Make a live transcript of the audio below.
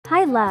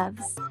Hi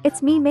loves,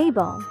 it's me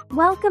Mabel.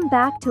 Welcome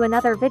back to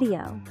another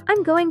video.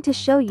 I'm going to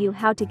show you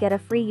how to get a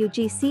free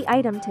UGC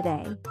item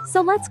today.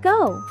 So let's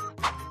go!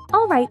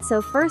 Alright,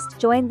 so first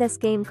join this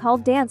game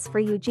called Dance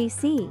for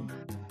UGC.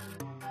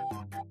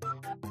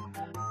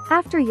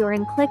 After you're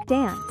in, click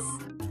Dance.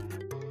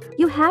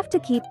 You have to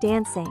keep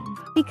dancing,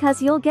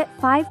 because you'll get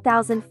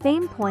 5,000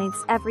 fame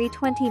points every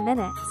 20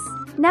 minutes.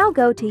 Now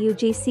go to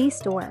UGC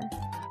store.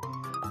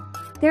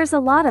 There's a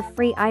lot of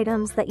free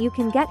items that you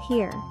can get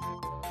here.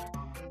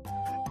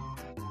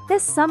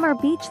 This summer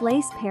beach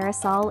lace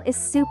parasol is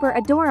super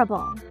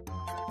adorable.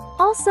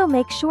 Also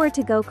make sure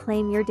to go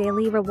claim your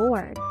daily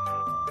reward.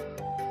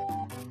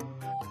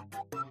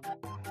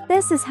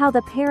 This is how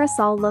the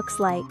parasol looks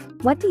like.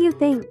 What do you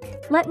think?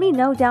 Let me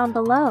know down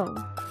below.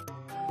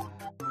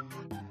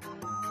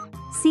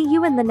 See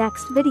you in the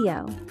next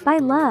video. Bye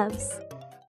loves.